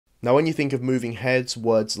Now when you think of moving heads,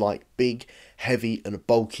 words like big, heavy and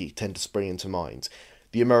bulky tend to spring into mind.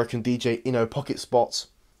 The American DJ Inno Pocket Spot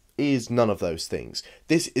is none of those things.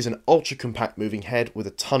 This is an ultra compact moving head with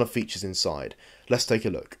a ton of features inside. Let's take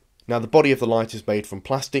a look. Now the body of the light is made from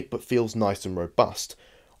plastic but feels nice and robust.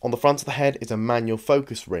 On the front of the head is a manual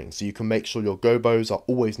focus ring so you can make sure your gobos are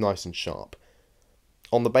always nice and sharp.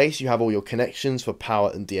 On the base you have all your connections for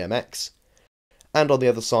power and DMX. And on the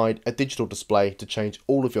other side, a digital display to change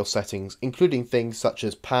all of your settings, including things such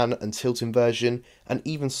as pan and tilt inversion, and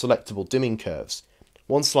even selectable dimming curves.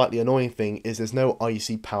 One slightly annoying thing is there's no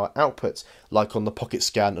IEC power output, like on the Pocket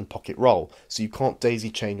Scan and Pocket Roll, so you can't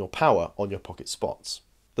daisy chain your power on your Pocket Spots.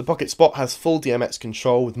 The Pocket Spot has full DMX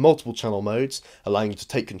control with multiple channel modes, allowing you to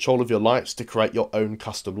take control of your lights to create your own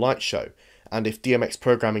custom light show. And if DMX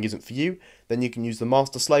programming isn't for you, then you can use the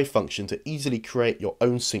master-slave function to easily create your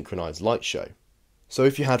own synchronized light show. So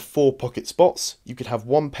if you had 4 Pocket Spots, you could have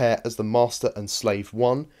one pair as the Master and Slave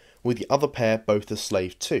 1, with the other pair both as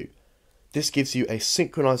Slave 2. This gives you a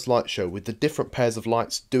synchronized light show with the different pairs of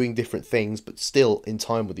lights doing different things but still in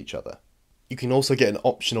time with each other. You can also get an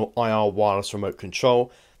optional IR wireless remote control,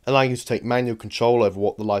 allowing you to take manual control over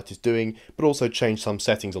what the light is doing, but also change some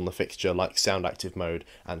settings on the fixture like sound active mode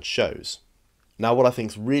and shows. Now what I think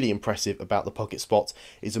is really impressive about the Pocket Spot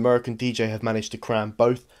is American DJ have managed to cram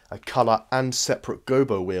both a colour and separate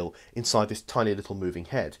gobo wheel inside this tiny little moving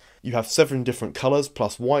head. You have 7 different colours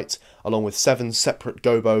plus white, along with 7 separate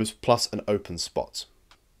gobos plus an open spot.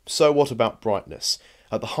 So what about brightness?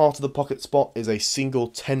 At the heart of the Pocket Spot is a single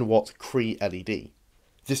 10 watt Cree LED.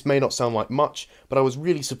 This may not sound like much, but I was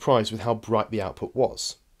really surprised with how bright the output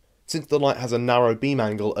was. Since the light has a narrow beam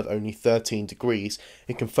angle of only 13 degrees,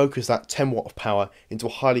 it can focus that 10 watt of power into a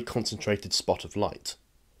highly concentrated spot of light.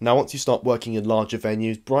 Now once you start working in larger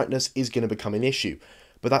venues, brightness is going to become an issue,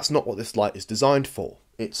 but that's not what this light is designed for.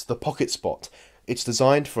 It's the Pocket Spot. It's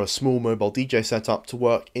designed for a small mobile DJ setup to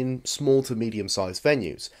work in small to medium sized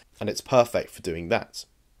venues, and it's perfect for doing that.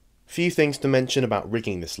 Few things to mention about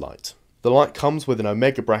rigging this light. The light comes with an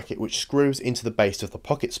Omega bracket which screws into the base of the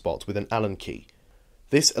Pocket Spot with an Allen key.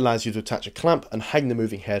 This allows you to attach a clamp and hang the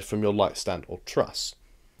moving head from your light stand or truss.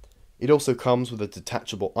 It also comes with a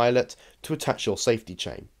detachable eyelet to attach your safety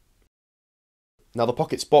chain. Now the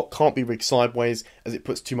Pocket Spot can't be rigged sideways as it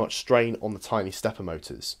puts too much strain on the tiny stepper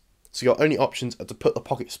motors. So your only options are to put the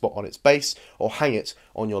Pocket Spot on its base or hang it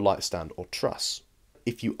on your light stand or truss.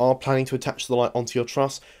 If you are planning to attach the light onto your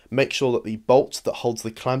truss, make sure that the bolt that holds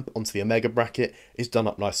the clamp onto the Omega bracket is done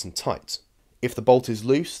up nice and tight. If the bolt is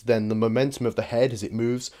loose, then the momentum of the head as it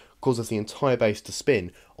moves causes the entire base to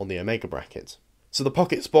spin on the Omega bracket. So the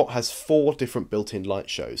Pocket Spot has 4 different built-in light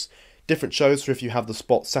shows. Different shows for if you have the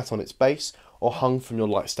spot sat on its base or hung from your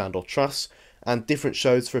light stand or truss, and different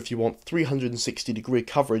shows for if you want 360-degree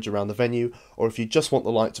coverage around the venue or if you just want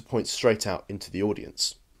the light to point straight out into the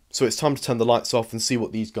audience. So it's time to turn the lights off and see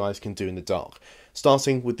what these guys can do in the dark.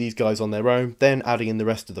 Starting with these guys on their own, then adding in the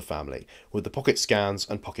rest of the family with the Pocket Scans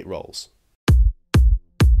and Pocket Rolls.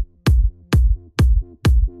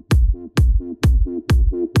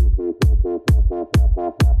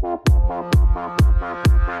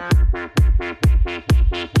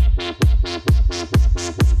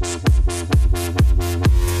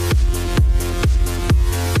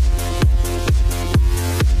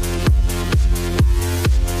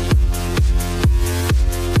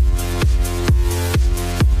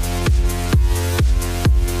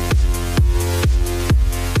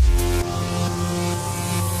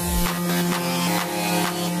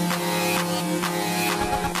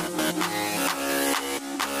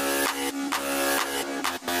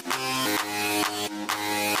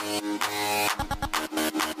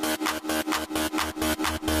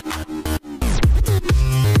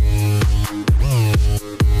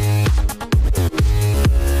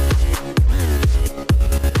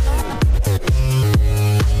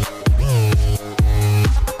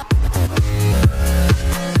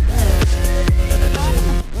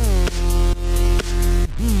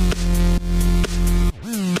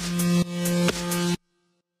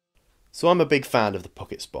 So I'm a big fan of the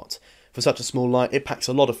Pocket Spot. For such a small light, it packs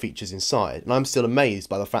a lot of features inside, and I'm still amazed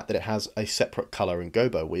by the fact that it has a separate colour and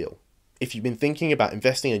gobo wheel. If you've been thinking about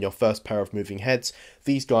investing in your first pair of moving heads,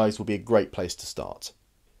 these guys will be a great place to start.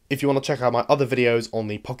 If you want to check out my other videos on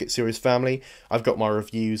the Pocket Series family, I've got my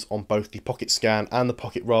reviews on both the Pocket Scan and the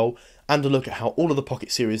Pocket Roll, and a look at how all of the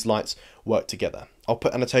Pocket Series lights work together. I'll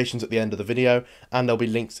put annotations at the end of the video, and there'll be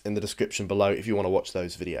links in the description below if you want to watch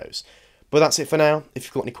those videos. But that's it for now. If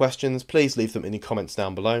you've got any questions, please leave them in the comments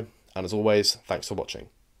down below. And as always, thanks for watching.